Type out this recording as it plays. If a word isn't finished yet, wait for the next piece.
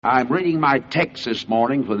I'm reading my text this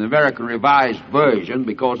morning from the American Revised Version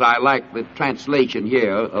because I like the translation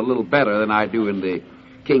here a little better than I do in the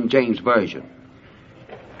King James Version.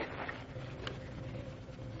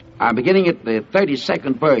 I'm beginning at the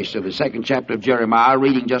 32nd verse of the second chapter of Jeremiah,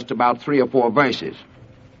 reading just about 3 or 4 verses.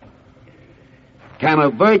 Can a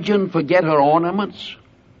virgin forget her ornaments,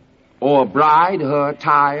 or a bride her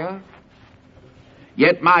attire?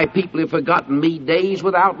 Yet my people have forgotten me days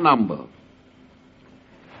without number.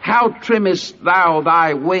 How trimmest thou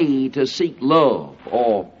thy way to seek love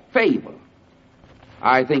or favor?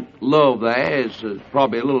 I think love there is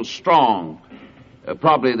probably a little strong.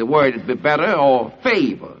 Probably the word would be better, or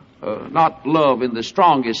favor. Not love in the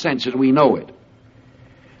strongest sense as we know it.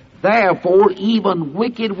 Therefore, even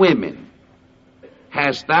wicked women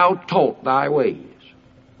hast thou taught thy ways.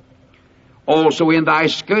 Also in thy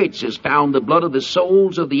skirts is found the blood of the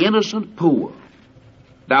souls of the innocent poor.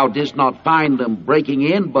 Thou didst not find them breaking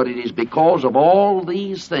in, but it is because of all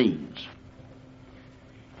these things.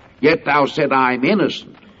 Yet thou said, I am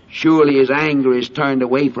innocent. Surely his anger is turned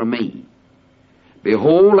away from me.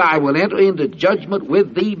 Behold, I will enter into judgment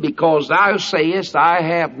with thee, because thou sayest, I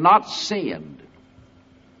have not sinned.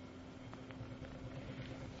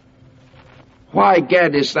 Why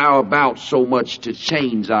gaddest thou about so much to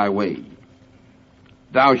change thy way?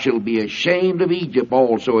 Thou shalt be ashamed of Egypt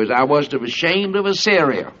also, as thou wast ashamed of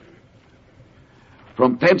Assyria.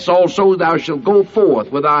 From thence also thou shalt go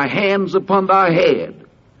forth with thy hands upon thy head,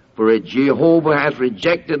 for Jehovah hath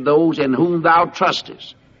rejected those in whom thou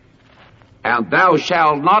trustest, and thou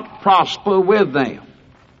shalt not prosper with them.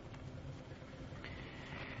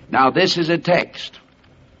 Now this is a text.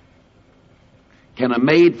 Can a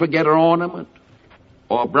maid forget her ornament,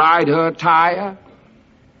 or a bride her attire?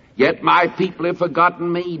 Yet my people have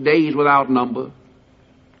forgotten me days without number.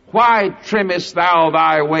 Why trimmest thou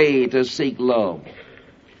thy way to seek love?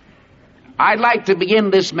 I'd like to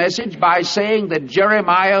begin this message by saying that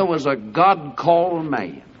Jeremiah was a God-called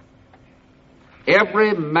man.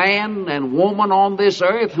 Every man and woman on this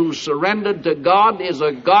earth who surrendered to God is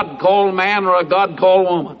a God-called man or a God-called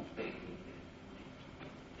woman.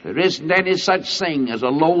 There isn't any such thing as a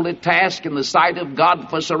lowly task in the sight of God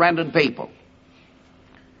for surrendered people.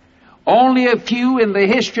 Only a few in the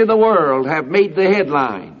history of the world have made the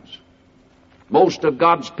headlines. Most of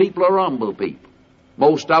God's people are humble people.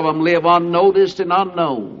 Most of them live unnoticed and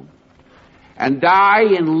unknown, and die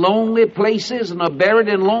in lonely places and are buried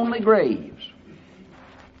in lonely graves.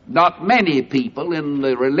 Not many people in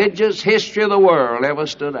the religious history of the world ever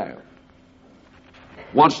stood out.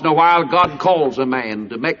 Once in a while, God calls a man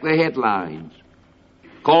to make the headlines,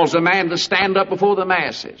 calls a man to stand up before the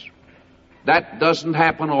masses. That doesn't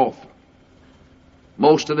happen often.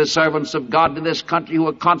 Most of the servants of God in this country who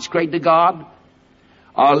are consecrated to God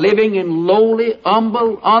are living in lowly,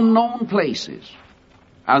 humble, unknown places,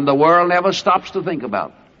 and the world never stops to think about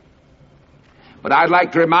them. But I'd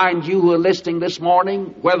like to remind you who are listening this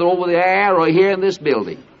morning, whether over the air or here in this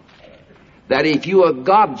building, that if you are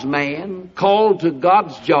God's man, called to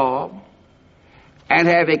God's job, and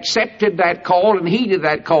have accepted that call and heeded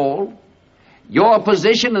that call, your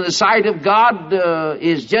position in the sight of God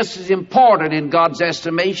is just as important in God's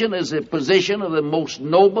estimation as the position of the most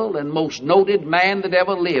noble and most noted man that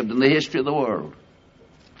ever lived in the history of the world.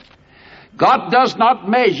 God does not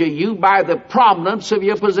measure you by the prominence of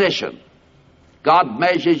your position. God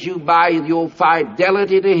measures you by your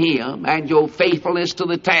fidelity to Him and your faithfulness to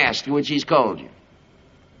the task to which He's called you.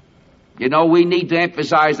 You know, we need to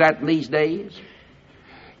emphasize that in these days.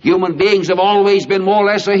 Human beings have always been more or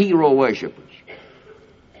less a hero worshipers.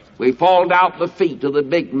 We fall down at the feet of the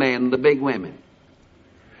big men and the big women.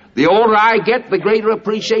 The older I get, the greater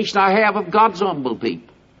appreciation I have of God's humble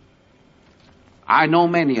people. I know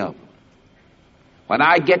many of them. When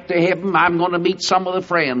I get to heaven, I'm going to meet some of the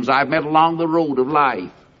friends I've met along the road of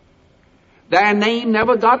life. Their name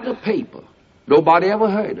never got in the paper. Nobody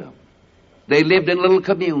ever heard of them. They lived in little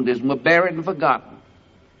communities and were buried and forgotten.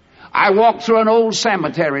 I walked through an old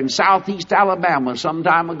cemetery in southeast Alabama some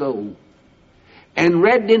time ago and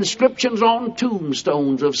read the inscriptions on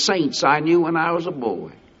tombstones of saints I knew when I was a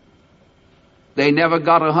boy. They never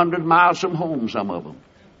got 100 miles from home, some of them.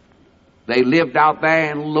 They lived out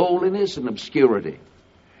there in lowliness and obscurity.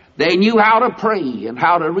 They knew how to pray and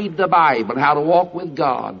how to read the Bible and how to walk with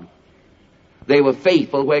God. They were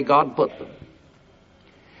faithful where God put them.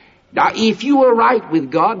 Now, if you are right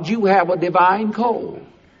with God, you have a divine call.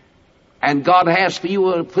 And God has for you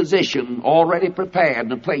a position already prepared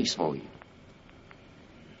and a place for you.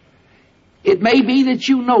 It may be that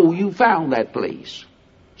you know you found that place.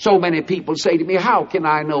 So many people say to me, how can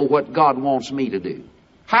I know what God wants me to do?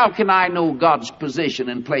 How can I know God's position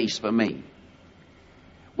and place for me?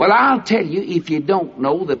 Well, I'll tell you, if you don't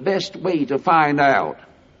know, the best way to find out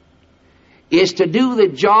is to do the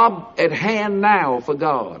job at hand now for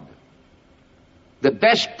God. The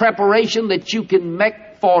best preparation that you can make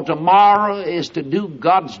for tomorrow is to do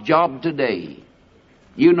God's job today.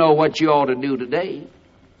 You know what you ought to do today.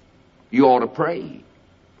 You ought to pray.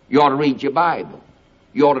 You ought to read your Bible.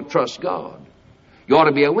 You ought to trust God. You ought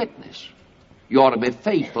to be a witness. You ought to be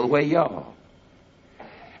faithful where you are.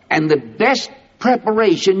 And the best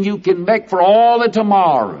preparation you can make for all the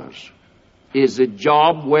tomorrows is a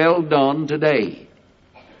job well done today.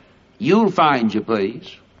 You'll find your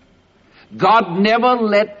place. God never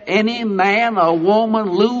let any man or woman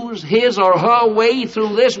lose his or her way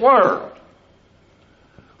through this world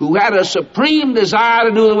who had a supreme desire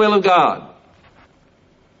to do the will of God.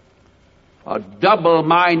 A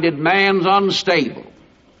double-minded man's unstable.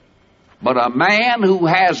 But a man who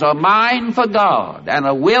has a mind for God and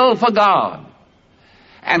a will for God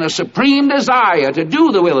and a supreme desire to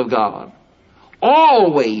do the will of God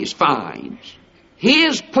always finds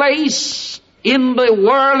his place in the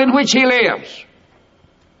world in which he lives.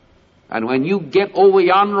 And when you get over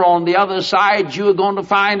yonder on the other side, you're going to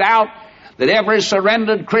find out that every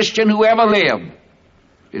surrendered Christian who ever lived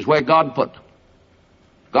is where God put them.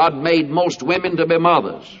 God made most women to be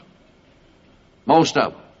mothers. Most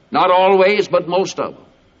of them. Not always, but most of them.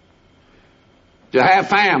 To have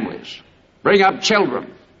families, bring up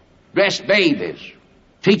children, dress babies,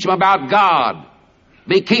 teach them about God,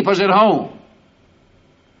 be keepers at home.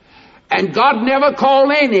 And God never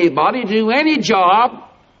called anybody to do any job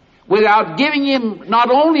without giving him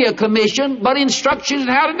not only a commission, but instructions on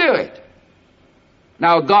how to do it.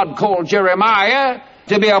 Now, God called Jeremiah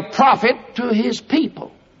to be a prophet to his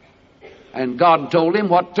people. And God told him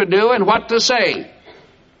what to do and what to say.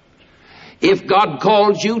 If God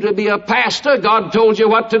called you to be a pastor, God told you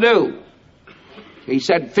what to do. He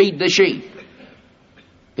said, feed the sheep.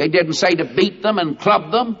 He didn't say to beat them and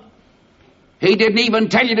club them. He didn't even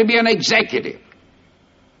tell you to be an executive.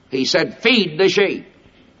 He said, feed the sheep.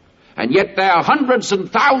 And yet there are hundreds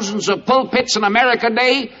and thousands of pulpits in America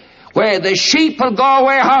today where the sheep will go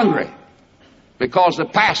away hungry because the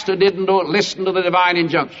pastor didn't listen to the divine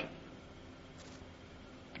injunction.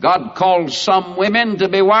 God called some women to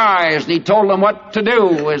be wise, and he told them what to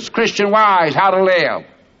do as Christian wives, how to live.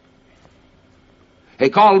 He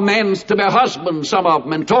called men to be husbands, some of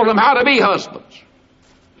them, and told them how to be husbands.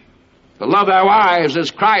 To love their wives as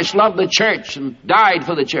Christ loved the church and died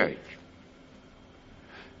for the church.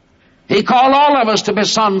 He called all of us to be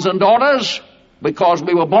sons and daughters because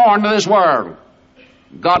we were born to this world.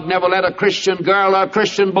 God never let a Christian girl or a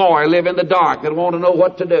Christian boy live in the dark and want to know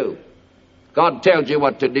what to do. God tells you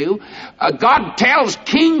what to do. God tells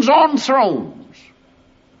kings on thrones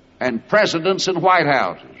and presidents in White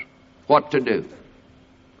Houses what to do.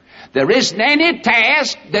 There isn't any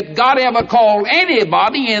task that God ever called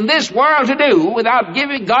anybody in this world to do without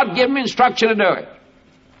God giving instruction to do it.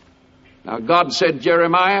 Now God said,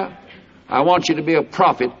 Jeremiah, I want you to be a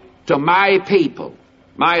prophet to my people.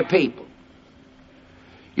 My people.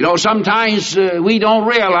 You know, sometimes we don't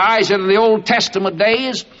realize that in the Old Testament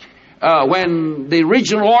days, when the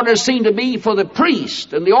original orders seemed to be for the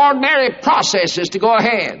priest and the ordinary processes to go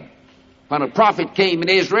ahead. When a prophet came in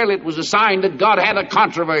Israel, it was a sign that God had a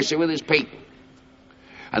controversy with his people.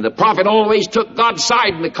 And the prophet always took God's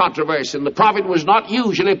side in the controversy. And the prophet was not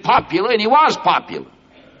usually popular, and he was popular.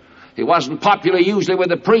 He wasn't popular usually with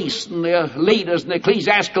the priests and the leaders and the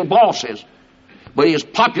ecclesiastical bosses. But he was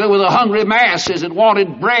popular with the hungry masses that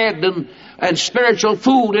wanted bread and spiritual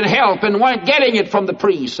food and help and weren't getting it from the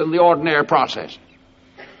priests and the ordinary process.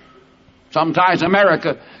 Sometimes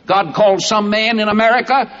America, God called some men in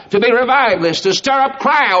America to be revivalists, to stir up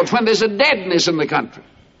crowds when there's a deadness in the country.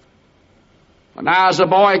 When I was a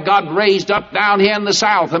boy, God raised up down here in the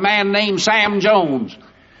South a man named Sam Jones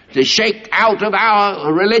to shake out of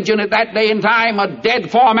our religion at that day and time a dead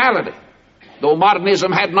formality, though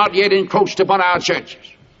modernism had not yet encroached upon our churches.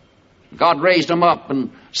 God raised him up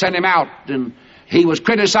and sent him out, and he was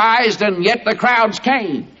criticized, and yet the crowds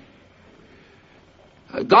came.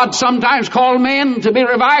 God sometimes called men to be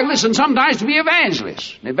revivalists and sometimes to be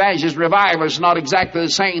evangelists. An evangelist and revivalist is not exactly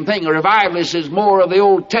the same thing. A revivalist is more of the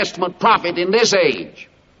Old Testament prophet in this age.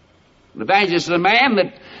 An evangelist is a man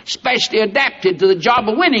that specially adapted to the job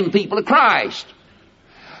of winning people to Christ.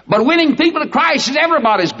 But winning people to Christ is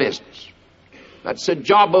everybody's business. That's the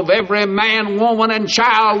job of every man, woman, and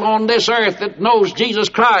child on this earth that knows Jesus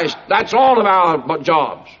Christ. That's all of our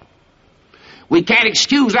jobs. We can't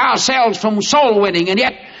excuse ourselves from soul winning, and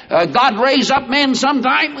yet God raised up men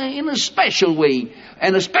sometime in a special way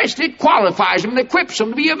And especially it qualifies them and equips them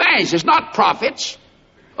to be evangelists, not prophets.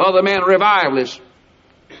 Other men are revivalists.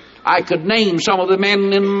 I could name some of the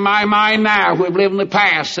men in my mind now who have lived in the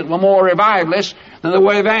past that were more revivalists than they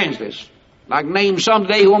were evangelists. I can name some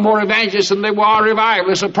today who are more evangelists than they were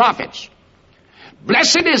revivalists or prophets.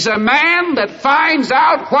 Blessed is a man that finds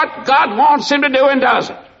out what God wants him to do and does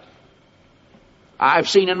it. I've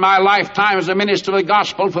seen in my lifetime as a minister of the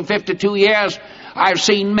gospel for 52 years, I've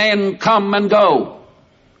seen men come and go.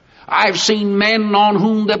 I've seen men on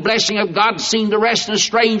whom the blessing of God seemed to rest in a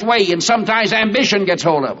strange way, and sometimes ambition gets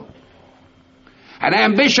hold of them. And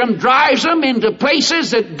ambition drives them into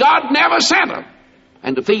places that God never sent them,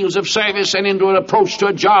 into fields of service and into an approach to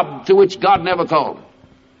a job to which God never called them.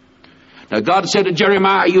 Now God said to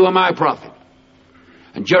Jeremiah, you are my prophet.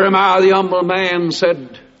 And Jeremiah, the humble man,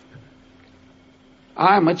 said,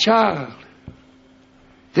 I'm a child.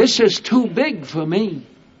 This is too big for me.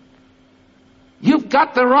 You've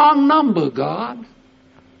got the wrong number, God.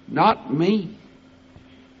 Not me.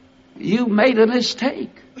 You made a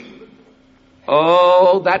mistake.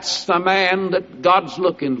 Oh, that's the man that God's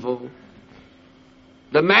looking for.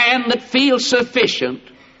 The man that feels sufficient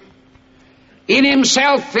in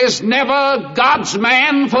himself is never God's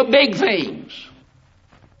man for big things.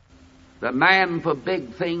 The man for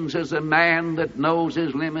big things is a man that knows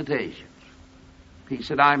his limitations. He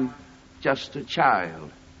said, I'm just a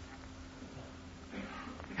child.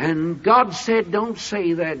 And God said, don't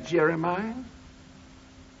say that, Jeremiah.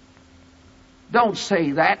 Don't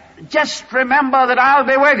say that. Just remember that I'll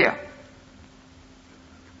be with you.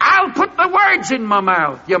 I'll put the words in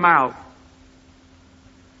your mouth.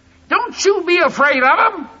 Don't you be afraid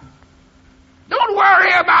of them. Don't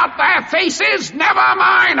worry about their faces. Never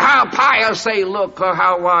mind how pious they look or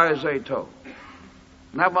how wise they talk.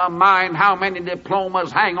 Never mind how many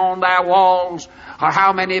diplomas hang on their walls or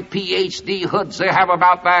how many PhD hoods they have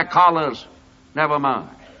about their collars. Never mind.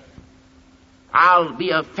 I'll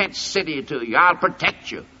be a fenced city to you. I'll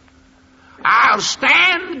protect you. I'll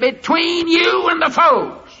stand between you and the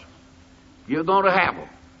foes. You're going to have them.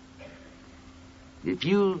 If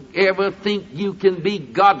you ever think you can be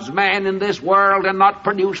God's man in this world and not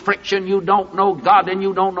produce friction, you don't know God and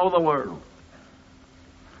you don't know the world.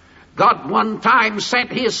 God one time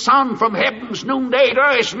sent his son from heaven's noonday to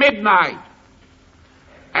earth's midnight.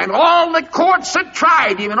 And all the courts that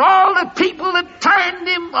tried him and all the people that turned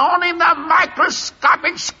him on him, the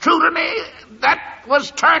microscopic scrutiny that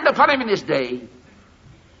was turned upon him in his day,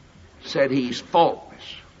 said he's faultless.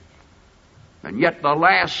 And yet the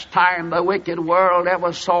last time the wicked world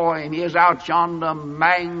ever saw him, he is out yonder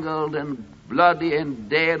mangled and bloody and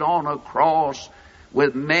dead on a cross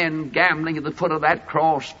with men gambling at the foot of that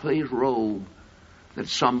cross for his robe that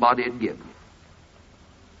somebody had given him.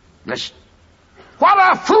 Listen. What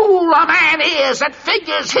a fool a man is that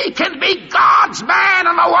figures he can be God's man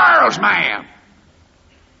and the world's man.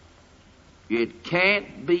 It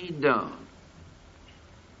can't be done.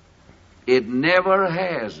 It never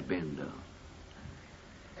has been done.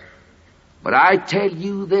 But I tell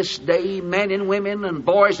you this day, men and women and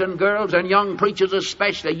boys and girls and young preachers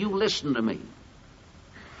especially, you listen to me.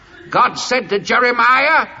 God said to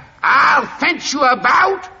Jeremiah, I'll fence you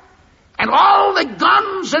about, and all the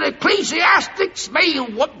guns that ecclesiastics may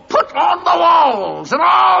put on the walls, and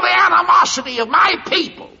all the animosity of my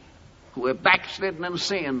people who have backslidden and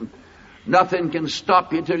sinned, nothing can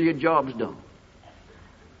stop you till your job's done.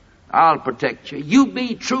 I'll protect you. You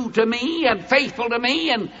be true to me and faithful to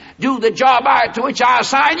me and do the job to which I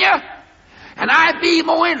assign you. And I'll be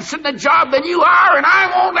more interested in the job than you are, and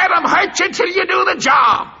I won't let them hurt you till you do the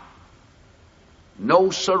job.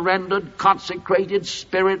 No surrendered, consecrated,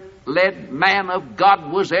 spirit-led man of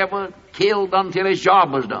God was ever killed until his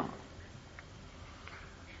job was done.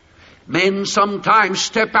 Men sometimes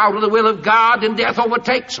step out of the will of God and death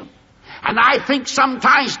overtakes them. And I think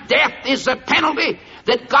sometimes death is the penalty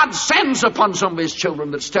that God sends upon some of his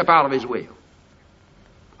children that step out of his will.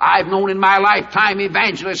 I've known in my lifetime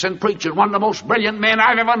evangelists and preachers, one of the most brilliant men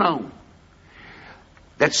I've ever known,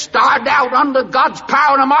 that started out under God's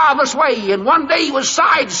power in a marvelous way, and one day he was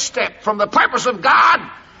sidestepped from the purpose of God,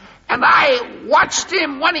 and I watched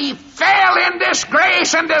him when he fell in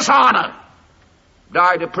disgrace and dishonor,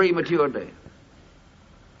 died a premature death.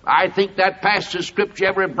 I think that passage of Scripture,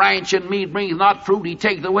 every branch in me bringeth not fruit, he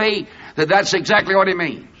taketh away, that's exactly what he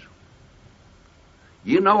means.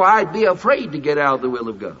 You know, I'd be afraid to get out of the will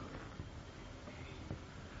of God.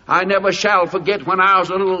 I never shall forget when I was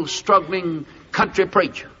a little struggling country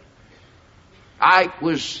preacher. I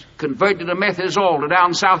was converted to Methodist altar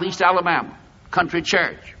down southeast Alabama, country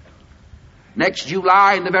church. Next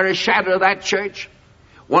July, in the very shadow of that church,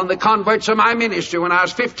 One of the converts of my ministry when I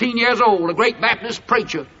was 15 years old, a great Baptist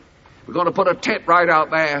preacher. We're going to put a tent right out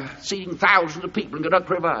there, seating thousands of people and conduct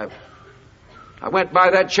revival. I went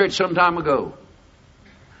by that church some time ago.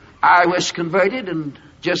 I was converted and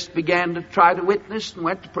just began to try to witness and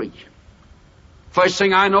went to preach. First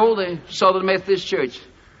thing I know, the Southern Methodist Church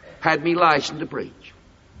had me licensed to preach.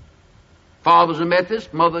 Father's a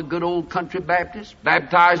Methodist, mother a good old country Baptist.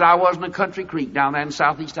 Baptized I was in a country creek down there in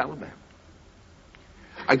southeast Alabama.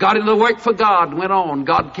 I got into the work for God and went on.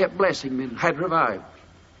 God kept blessing me and had revival.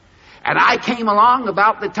 And I came along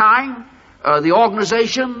about the time the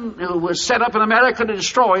organization was set up in America to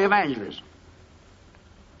destroy evangelism.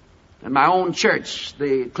 And my own church,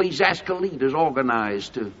 the ecclesiastical leaders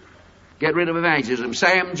organized to get rid of evangelism.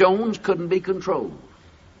 Sam Jones couldn't be controlled.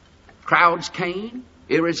 Crowds came,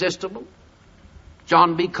 irresistible.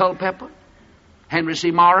 John B. Culpeper, Henry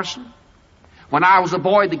C. Morrison. When I was a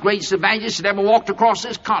boy, the greatest evangelists that ever walked across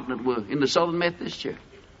this continent were in the Southern Methodist Church.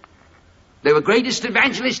 They were greatest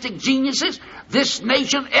evangelistic geniuses this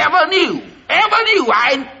nation ever knew. Ever knew.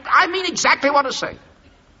 I mean exactly what I say.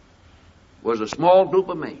 Was a small group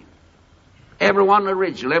of men. Everyone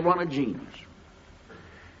original, everyone a genius.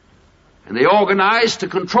 And they organized to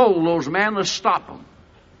control those men and stop them.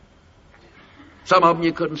 Some of them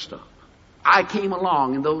you couldn't stop. I came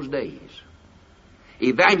along in those days.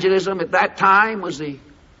 Evangelism at that time was in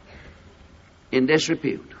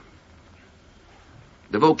disrepute.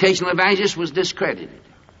 The vocational evangelist was discredited.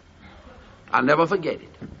 I'll never forget it.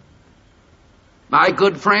 My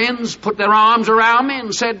good friends put their arms around me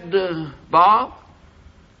and said, Bob,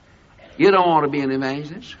 you don't want to be an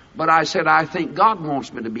evangelist. But I said, I think God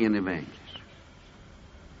wants me to be an evangelist.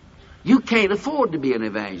 You can't afford to be an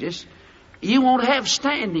evangelist. You won't have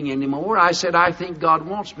standing anymore. I said, I think God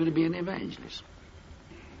wants me to be an evangelist.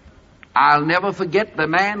 I'll never forget the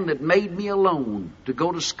man that made me a loan to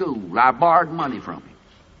go to school. I borrowed money from him.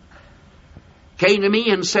 Came to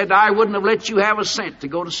me and said, I wouldn't have let you have a cent to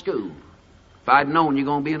go to school if I'd known you're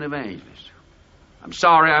going to be an evangelist. I'm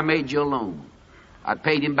sorry I made you a loan. I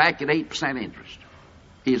paid him back at 8% interest.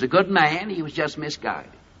 He's a good man. He was just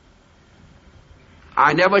misguided.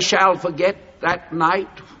 I never shall forget that night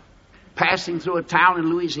passing through a town in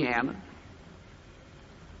Louisiana.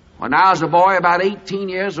 When I was a boy about 18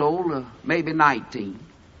 years old, maybe 19,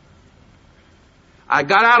 I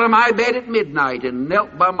got out of my bed at midnight and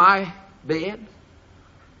knelt by my bed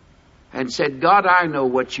and said, God, I know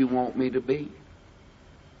what you want me to be.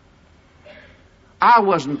 I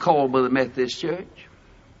wasn't called by the Methodist Church.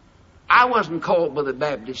 I wasn't called by the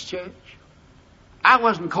Baptist Church. I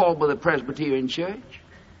wasn't called by the Presbyterian Church.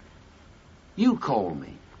 You called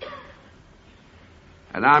me.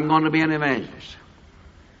 And I'm going to be an evangelist.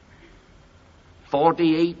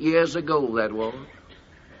 48 years ago, that was.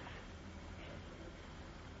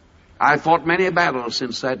 I fought many battles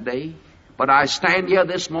since that day. But I stand here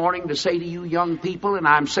this morning to say to you young people, and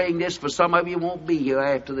I'm saying this for some of you won't be here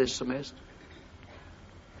after this semester.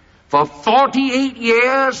 For 48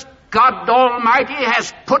 years, God Almighty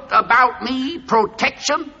has put about me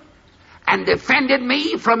protection and defended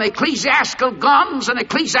me from ecclesiastical guns and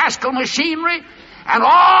ecclesiastical machinery and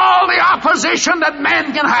all the opposition that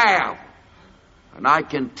man can have. And I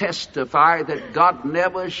can testify that God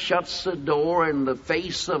never shuts the door in the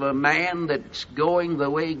face of a man that's going the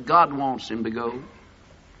way God wants him to go,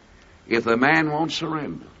 if the man won't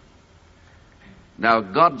surrender. Now,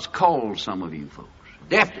 God's called some of you folks.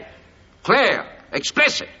 Definite, clear,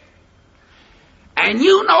 explicit. And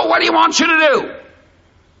you know what He wants you to do.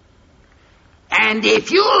 And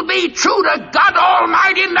if you'll be true to God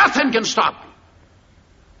Almighty, nothing can stop you.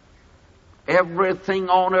 Everything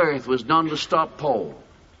on earth was done to stop Paul.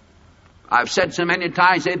 I've said so many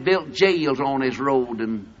times they built jails on his road,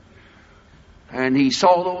 and he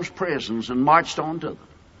saw those prisons and marched on to them.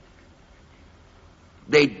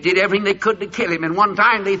 They did everything they could to kill him, and one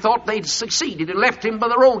time they thought they'd succeeded and left him by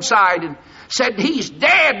the roadside and said, he's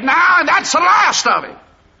dead now, and that's the last of him.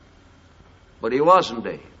 But he wasn't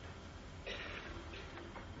dead.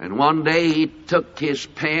 And one day he took his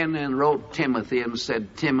pen and wrote Timothy and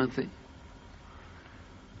said, Timothy,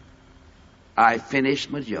 I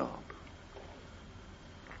finished my job.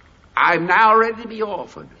 I'm now ready to be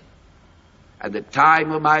offered, and the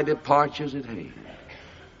time of my departure is at hand.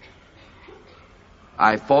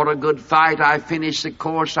 I fought a good fight. I finished the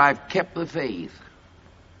course. I've kept the faith.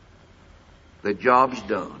 The job's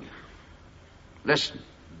done. Listen,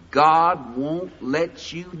 God won't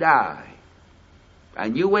let you die.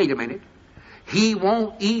 And you wait a minute. He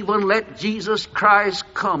won't even let Jesus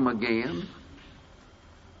Christ come again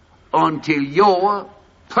until your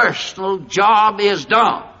personal job is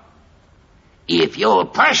done. If your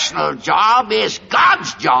personal job is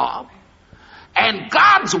God's job, and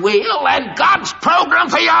God's will and God's program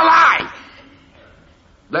for your life,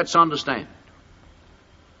 let's understand.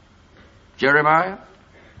 Jeremiah,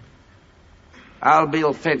 I'll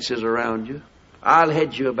build fences around you. I'll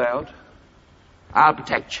hedge you about. I'll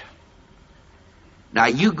protect you. Now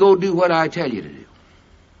you go do what I tell you to do.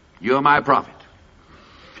 You're my prophet.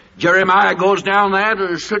 Jeremiah goes down there to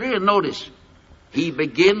the city, and notice, he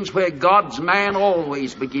begins where God's man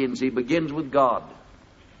always begins. He begins with God.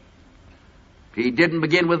 He didn't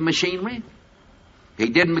begin with machinery. He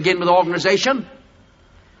didn't begin with organization.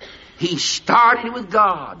 He started with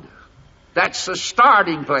God. That's the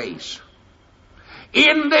starting place.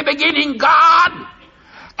 In the beginning, God,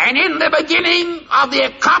 and in the beginning of the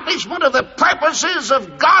accomplishment of the purposes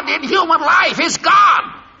of God in human life is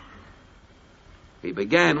God. He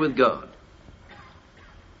began with God.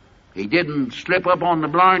 He didn't slip up on the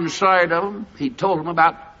blind side of them. He told them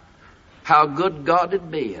about how good God had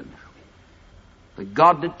been. The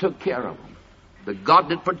God that took care of them. The God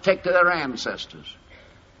that protected their ancestors.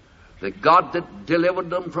 The God that delivered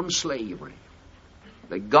them from slavery.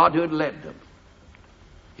 The God who had led them.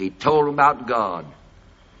 He told them about God.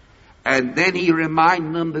 And then he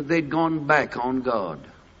reminded them that they'd gone back on God.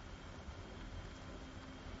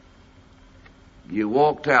 You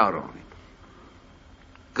walked out on him.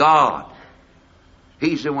 God.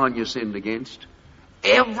 He's the one you sinned against.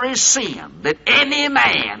 Every sin that any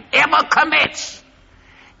man ever commits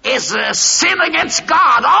is a sin against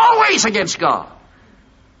God, always against God.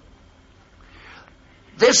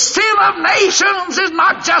 The sin of nations is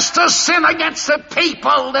not just a sin against the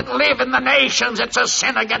people that live in the nations, it's a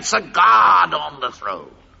sin against the God on the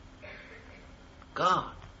throne.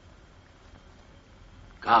 God.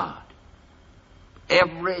 God.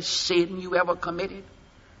 Every sin you ever committed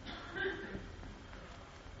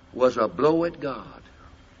was a blow at God.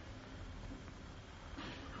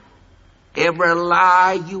 Every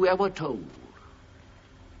lie you ever told,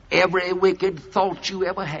 every wicked thought you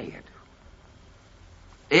ever had,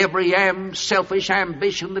 every selfish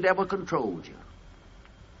ambition that ever controlled you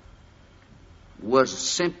was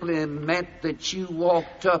simply meant that you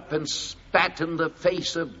walked up and spat in the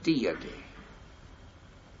face of deity.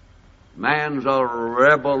 Man's a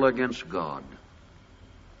rebel against God.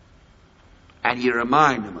 And you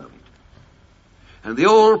remind him of it. And the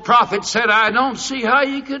old prophet said, I don't see how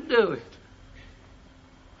you could do it.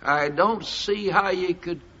 I don't see how you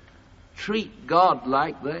could treat God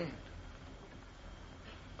like that.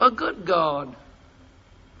 A good God.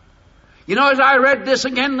 You know, as I read this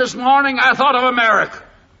again this morning, I thought of America.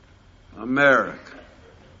 America.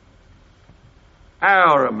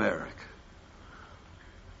 Our America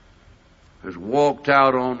has walked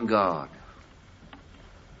out on God.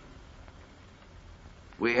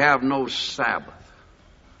 We have no Sabbath.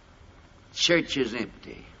 Church is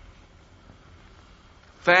empty.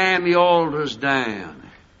 Family altars down.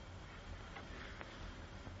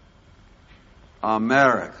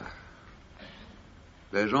 America.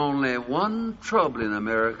 There's only one trouble in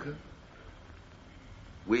America.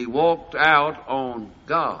 We walked out on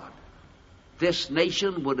God. This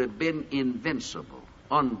nation would have been invincible,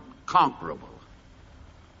 unconquerable.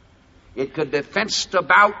 It could be fenced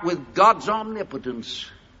about with God's omnipotence.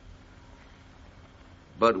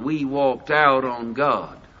 But we walked out on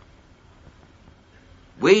God.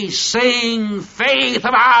 We sing faith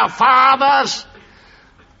of our fathers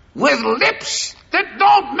with lips that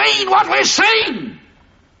don't mean what we sing,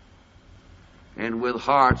 and with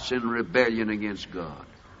hearts in rebellion against God.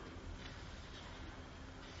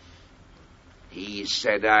 He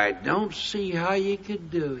said, I don't see how you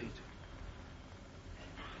could do it.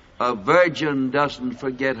 A virgin doesn't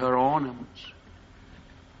forget her ornaments.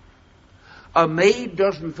 A maid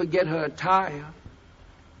doesn't forget her attire.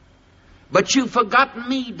 But you've forgotten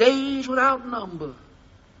me days without number.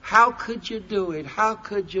 How could you do it? How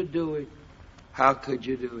could you do it? How could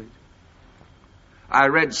you do it? I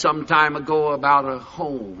read some time ago about a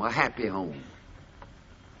home, a happy home.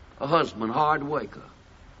 A husband, hard worker.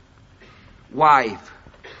 Wife,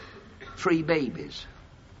 3 babies.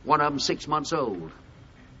 One of them 6 months old.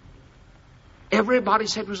 Everybody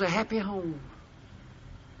said it was a happy home.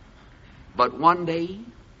 But one day,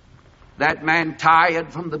 that man,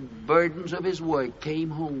 tired from the burdens of his work, came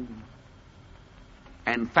home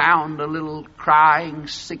and found a little crying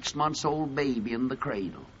 6 months old baby in the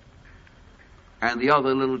cradle, and the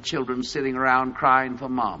other little children sitting around crying for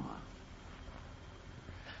mama.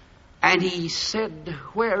 And he said,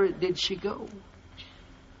 where did she go?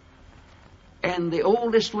 And the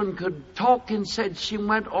oldest one could talk and said she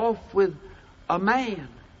went off with a man.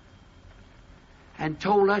 and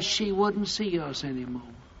told us she wouldn't see us anymore.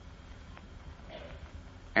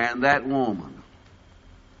 And that woman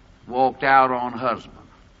walked out on husband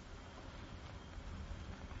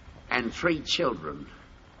and 3 children,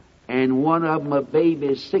 and one of them, a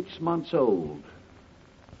baby 6 months old,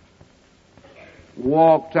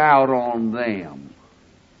 walked out on them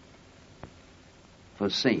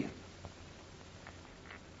for sin.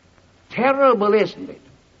 Terrible, isn't it?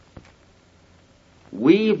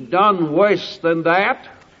 We've done worse than that.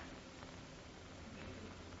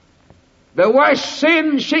 The worst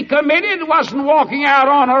sin she committed wasn't walking out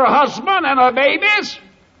on her husband and her babies.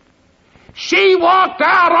 She walked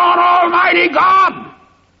out on Almighty God.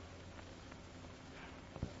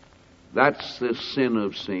 That's the sin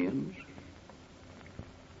of sins.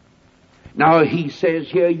 Now he says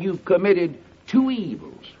here, you've committed 2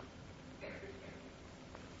 evils.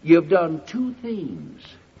 You've done 2 things.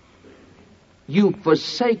 You've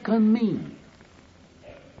forsaken me.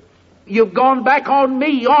 You've gone back on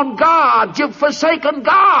me, on God. You've forsaken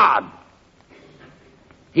God.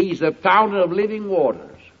 He's the fountain of living waters.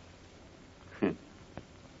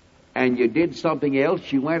 And you did something else.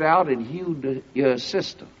 You went out and hewed your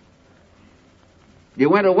sister. You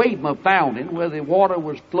went away from a fountain where the water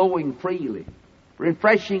was flowing freely,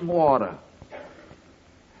 refreshing water,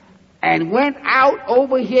 and went out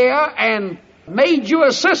over here and made you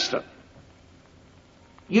a sister.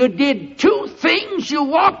 You did 2 things. You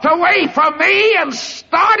walked away from me and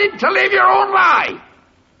started to live your own life.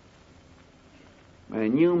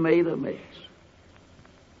 And you made a mess.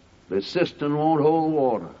 The cistern won't hold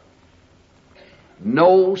water.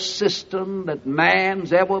 No cistern that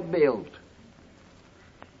man's ever built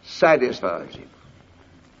satisfies him.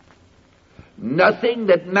 Nothing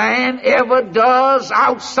that man ever does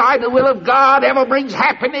outside the will of God ever brings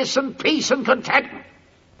happiness and peace and contentment.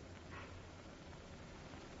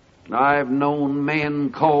 I've known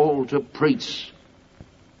men called to preach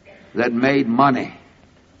that made money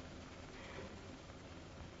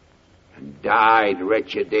and died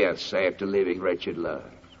wretched deaths after living wretched lives.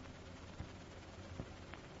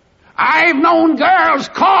 I've known girls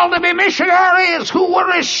called to be missionaries who were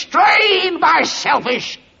restrained by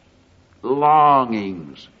selfish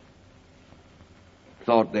longings,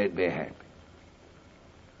 thought they'd be happy.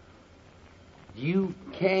 You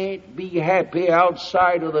can't be happy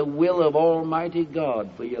outside of the will of Almighty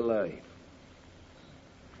God for your life.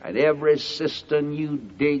 And every cistern you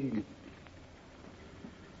dig,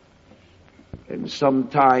 and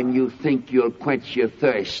sometime you think you'll quench your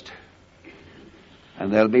thirst,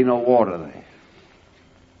 and there'll be no water there.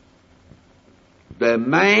 The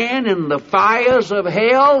man in the fires of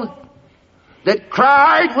hell that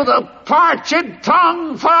cried with a parched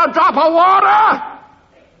tongue for a drop of water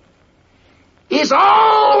is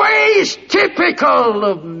always typical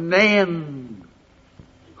of men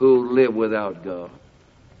who live without God.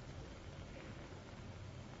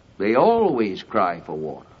 They always cry for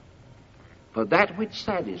water, for that which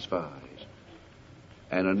satisfies,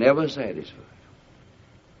 and are never satisfied.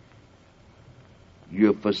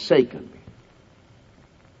 You've forsaken me.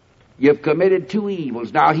 You've committed 2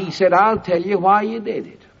 evils. Now he said, I'll tell you why you did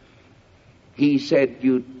it. He said,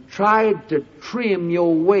 you tried to trim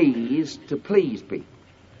your ways to please people.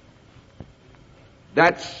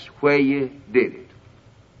 That's where you did it.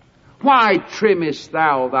 Why trimmest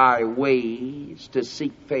thou thy ways to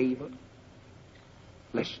seek favor?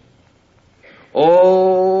 Listen.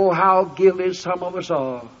 Oh, how guilty some of us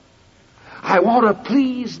are. I want to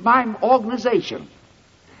please my organization.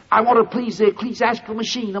 I want to please the ecclesiastical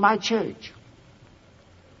machine of my church.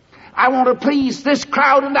 I want to please this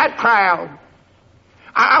crowd and that crowd.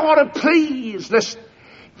 I want to please this.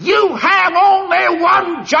 You have only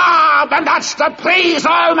one job, and that's to please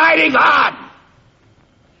Almighty God.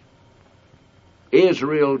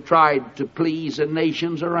 Israel tried to please the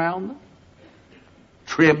nations around them,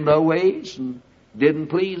 trimmed their ways, and didn't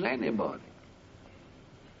please anybody.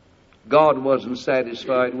 God wasn't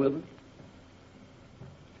satisfied with them.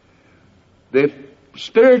 The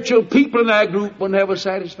spiritual people in that group were never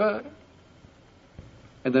satisfied,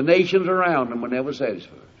 and the nations around them were never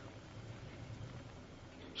satisfied.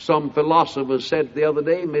 Some philosopher said the other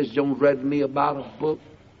day, Miss Jones read me about a book,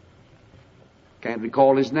 can't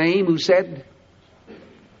recall his name, who said,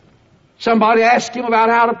 somebody asked him about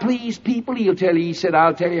how to please people. He said,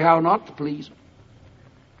 I'll tell you how not to please them.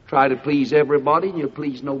 Try to please everybody and you'll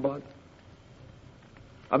please nobody.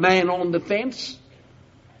 A man on the fence,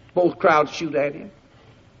 both crowds shoot at him.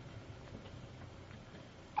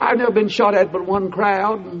 I've never been shot at but one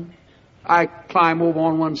crowd, and I climb over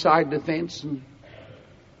on one side of the fence, and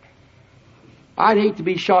I'd hate to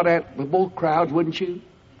be shot at by both crowds, wouldn't you?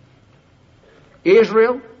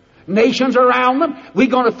 Israel, nations around them. We're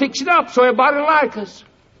going to fix it up so everybody like us.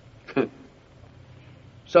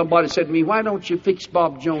 Somebody said to me, why don't you fix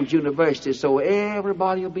Bob Jones University so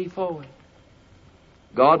everybody will be for it?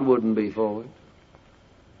 God wouldn't be for it.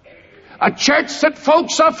 A church that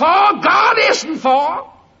folks are for, God isn't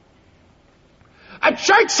for. A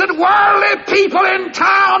church that worldly people in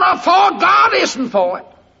town are for, God isn't for it.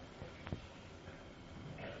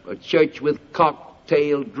 A church with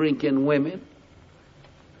cocktail drinking women,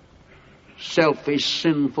 selfish,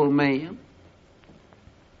 sinful men,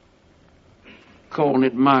 calling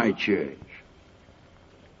it my church.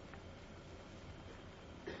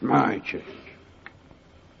 My church.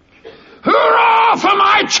 Hurrah for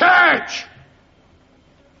my church!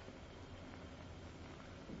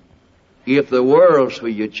 If the world's for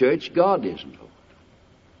your church, God isn't for it.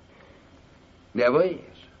 Never is.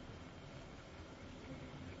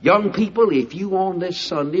 Young people, if you on this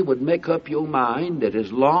Sunday would make up your mind that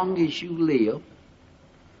as long as you live,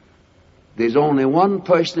 there's only one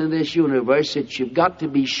person in this universe that you've got to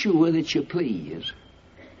be sure that you please,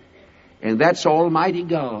 and that's Almighty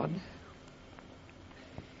God,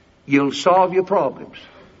 you'll solve your problems.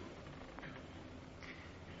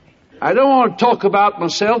 I don't want to talk about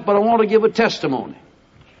myself, but I want to give a testimony.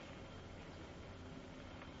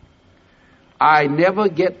 I never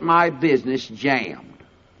get my business jammed.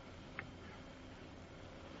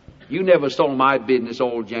 You never saw my business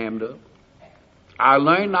all jammed up. I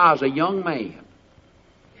learned I was a young man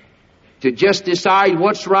to just decide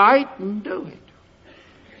what's right and do it.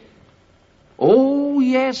 Oh,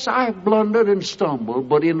 yes, I've blundered and stumbled,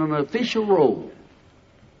 but in an official role,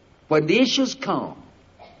 when the issues come,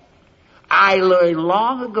 I learned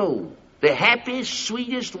long ago the happiest,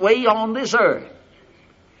 sweetest way on this earth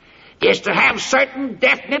is to have certain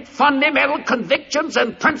definite fundamental convictions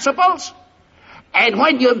and principles, and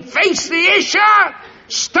when you face the issue,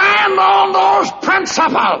 stand on those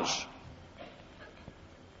principles.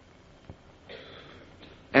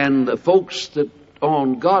 And the folks that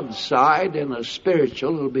on God's side and are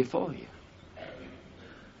spiritual will be for you.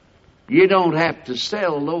 You don't have to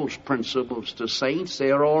sell those principles to saints.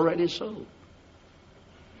 They are already sold.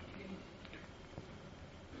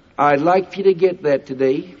 I'd like for you to get that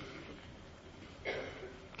today.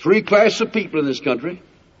 3 classes of people in this country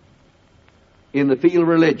in the field of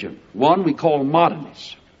religion. One we call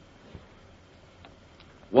modernists.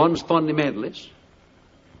 One's fundamentalists.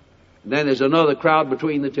 And then there's another crowd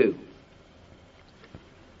between the two.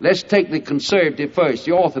 Let's take the conservative first,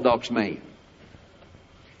 the orthodox man.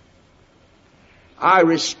 I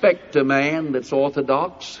respect a man that's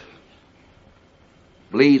orthodox,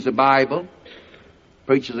 believes the Bible,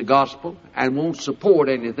 preaches the gospel, and won't support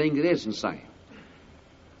anything that isn't saying.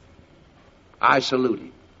 I salute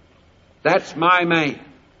him. That's my man.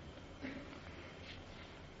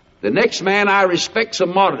 The next man I respect's a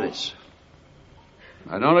modernist.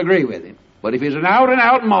 I don't agree with him. But if he's an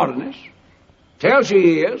out-and-out modernist, tells you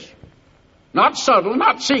he is, not subtle,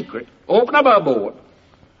 not secret, open above board,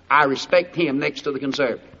 I respect him next to the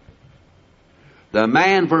conservative. The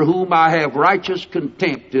man for whom I have righteous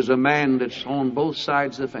contempt is a man that's on both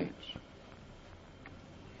sides of the fence.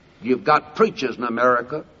 You've got preachers in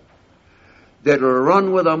America that will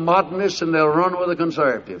run with the modernists and they'll run with the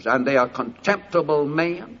conservatives, and they are contemptible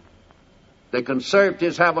men. The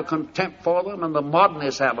conservatives have a contempt for them, and the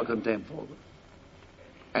modernists have a contempt for them.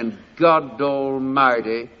 And God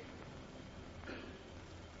Almighty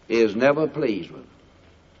is never pleased with them.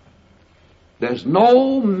 There's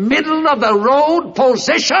no middle of the road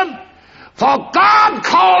position, for God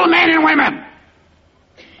called men and women.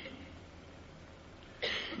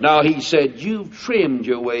 Now he said, you've trimmed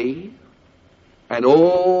your way, and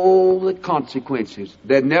all the consequences.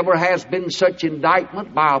 There never has been such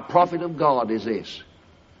indictment by a prophet of God as this.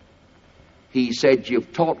 He said,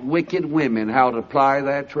 you've taught wicked women how to ply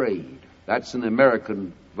their trade. That's an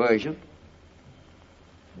American version.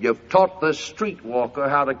 You've taught the streetwalker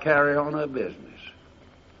how to carry on her business.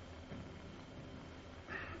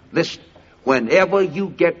 Listen, whenever you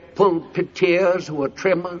get pulpiteers who are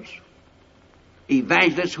trimmers,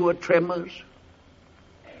 evangelists who are trimmers,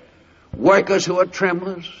 workers who are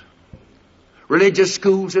trimmers, religious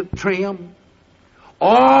schools that trim,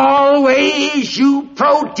 always you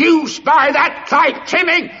produce by that type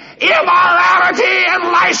trimming immorality and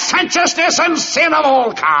licentiousness and sin of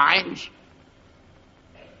all kinds.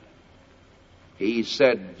 He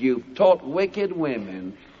said, you've taught wicked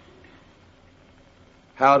women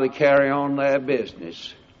how to carry on their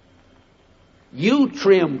business. You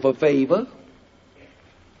trim for favor.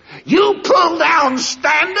 You pull down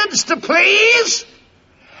standards to please.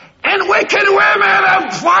 And wicked women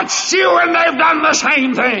have watched you and they've done the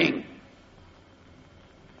same thing.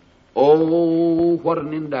 Oh, what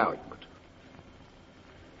an endowment.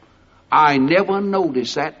 I never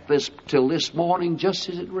noticed that till this morning, just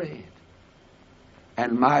as it read.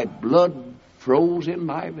 And my blood froze in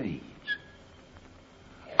my veins.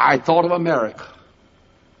 I thought of America.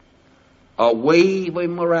 A wave of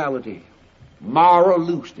immorality, moral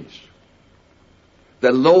looseness,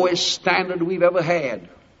 the lowest standard we've ever had.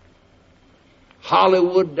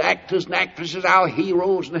 Hollywood actors and actresses, our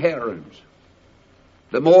heroes and heroines.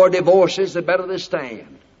 The more divorces, the better they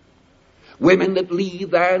stand. Women that leave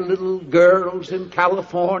their little girls in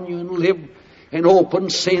California and live in open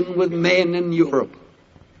sin with men in Europe.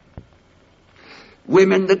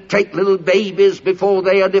 Women that take little babies before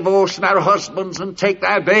they are divorced from their husbands and take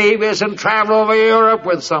their babies and travel over Europe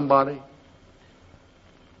with somebody.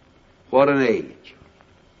 What an age.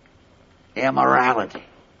 Immorality.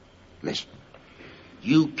 Listen,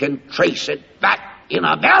 you can trace it back in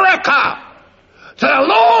America to the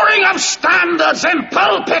lowering of standards in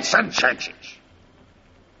pulpits and churches.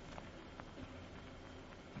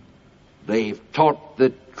 They've taught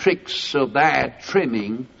the tricks of their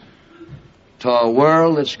trimming to a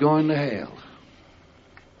world that's going to hell.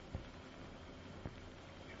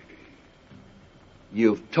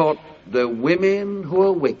 You've taught the women who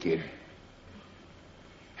are wicked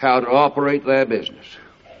how to operate their business.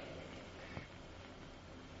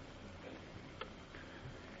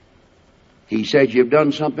 He said, you've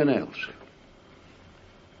done something else.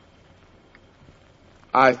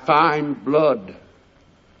 I find blood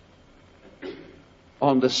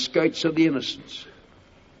on the skirts of the innocents.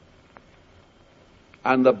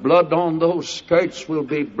 And the blood on those skirts will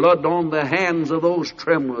be blood on the hands of those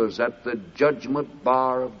tremblers at the judgment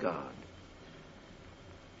bar of God.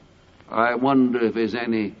 I wonder if there's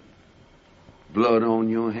any blood on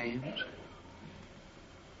your hands.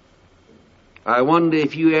 I wonder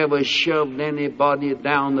if you ever shoved anybody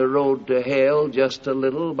down the road to hell just a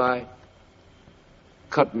little by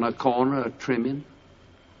cutting a corner or trimming.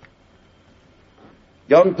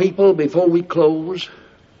 Young people, before we close,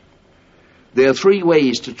 there are 3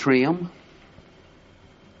 ways to trim.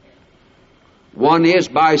 One is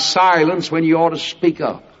by silence when you ought to speak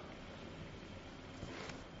up.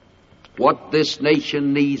 What this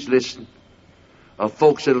nation needs, listen, are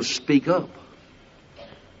folks that'll speak up.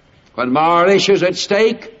 When moral issues at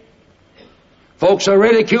stake, folks are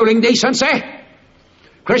ridiculing decency,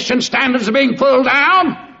 Christian standards are being pulled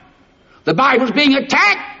down, the Bible's being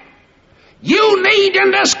attacked. You need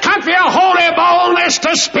in this country a holy boldness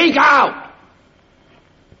to speak out.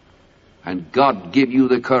 And God give you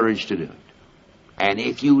the courage to do it. And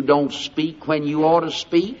if you don't speak when you ought to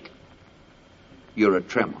speak, you're a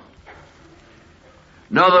trimmer.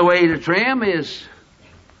 Another way to trim is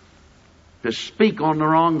to speak on the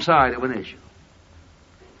wrong side of an issue.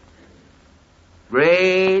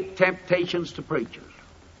 Great temptations to preachers.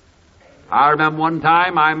 I remember one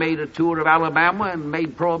time I made a tour of Alabama and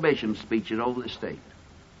made prohibition speeches over the state.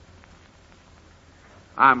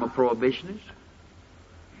 I'm a prohibitionist.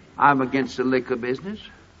 I'm against the liquor business.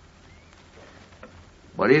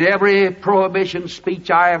 But in every prohibition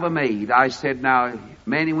speech I ever made, I said, now,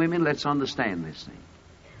 men and women, let's understand this thing.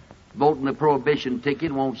 Voting the prohibition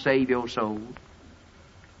ticket won't save your soul.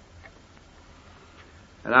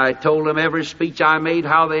 And I told them every speech I made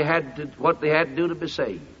what they had to do to be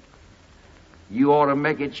saved. You ought to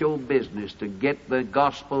make it your business to get the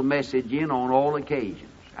gospel message in on all occasions.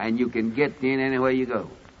 And you can get in anywhere you go.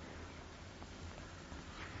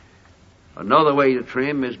 Another way to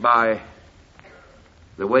trim is by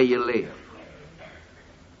the way you live.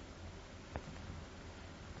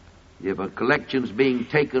 If a collection's being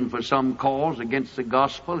taken for some cause against the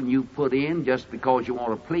gospel and you put in just because you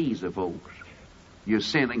want to please the folks, you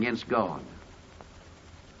sin against God.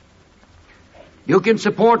 You can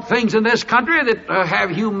support things in this country that have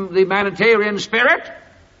the humanitarian spirit,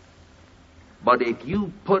 but if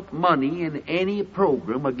you put money in any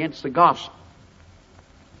program against the gospel,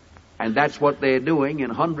 and that's what they're doing in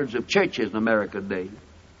hundreds of churches in America today,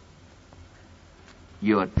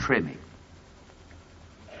 you're trimming.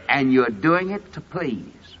 And you're doing it to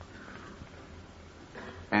please.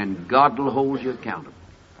 And God will hold you accountable.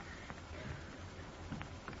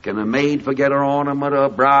 Can a maid forget her ornament, or a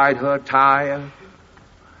bride her attire?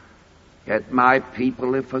 Yet my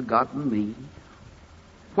people have forgotten me.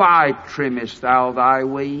 Why trimmest thou thy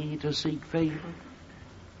way to seek favor?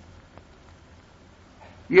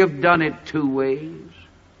 You've done it 2 ways.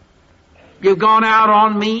 You've gone out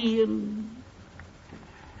on me and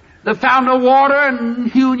the fountain of water and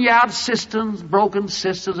hewn you out cisterns, broken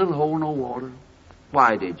cisterns that'll hold no water.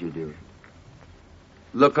 Why did you do it?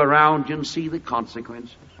 Look around you and see the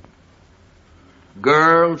consequences.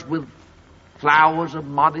 Girls with flowers of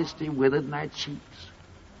modesty withered in their cheeks.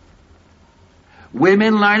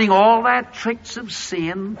 Women learning all that tricks of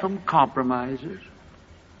sin from compromisers.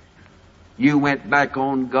 You went back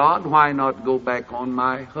on God. Why not go back on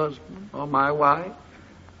my husband or my wife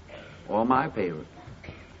or my parents?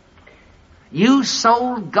 You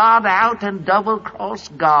sold God out and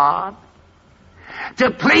double-crossed God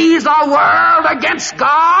to please a world against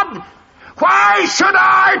God. Why should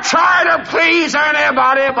I try to please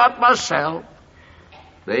anybody but myself?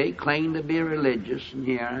 They claim to be religious, and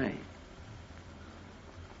here I am.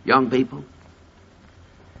 Young people,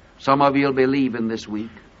 some of you will be leaving this week.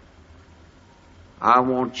 I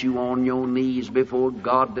want you on your knees before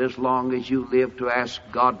God as long as you live to ask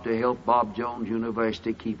God to help Bob Jones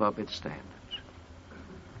University keep up its standards.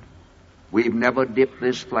 We've never dipped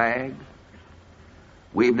this flag.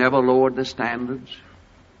 We've never lowered the standards.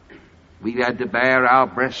 We've had to bare our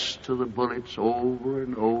breasts to the bullets over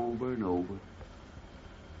and over and over.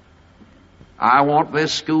 I want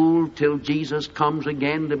this school till Jesus comes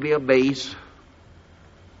again to be a base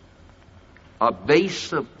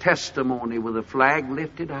of testimony with a flag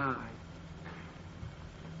lifted high.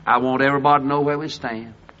 I want everybody to know where we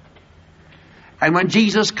stand. And when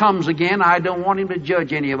Jesus comes again, I don't want him to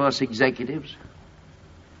judge any of us executives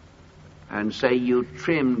and say you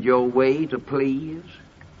trimmed your way to please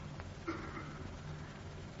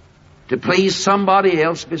somebody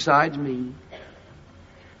else besides me.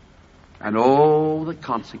 And oh, the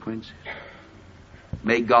consequences.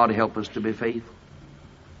 May God help us to be faithful.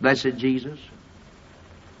 Blessed Jesus,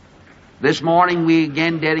 this morning we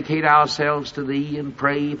again dedicate ourselves to Thee and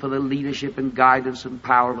pray for the leadership and guidance and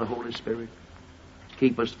power of the Holy Spirit.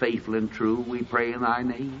 Keep us faithful and true, we pray in Thy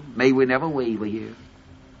name. May we never waver here.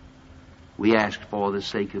 We ask for the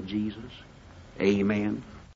sake of Jesus. Amen.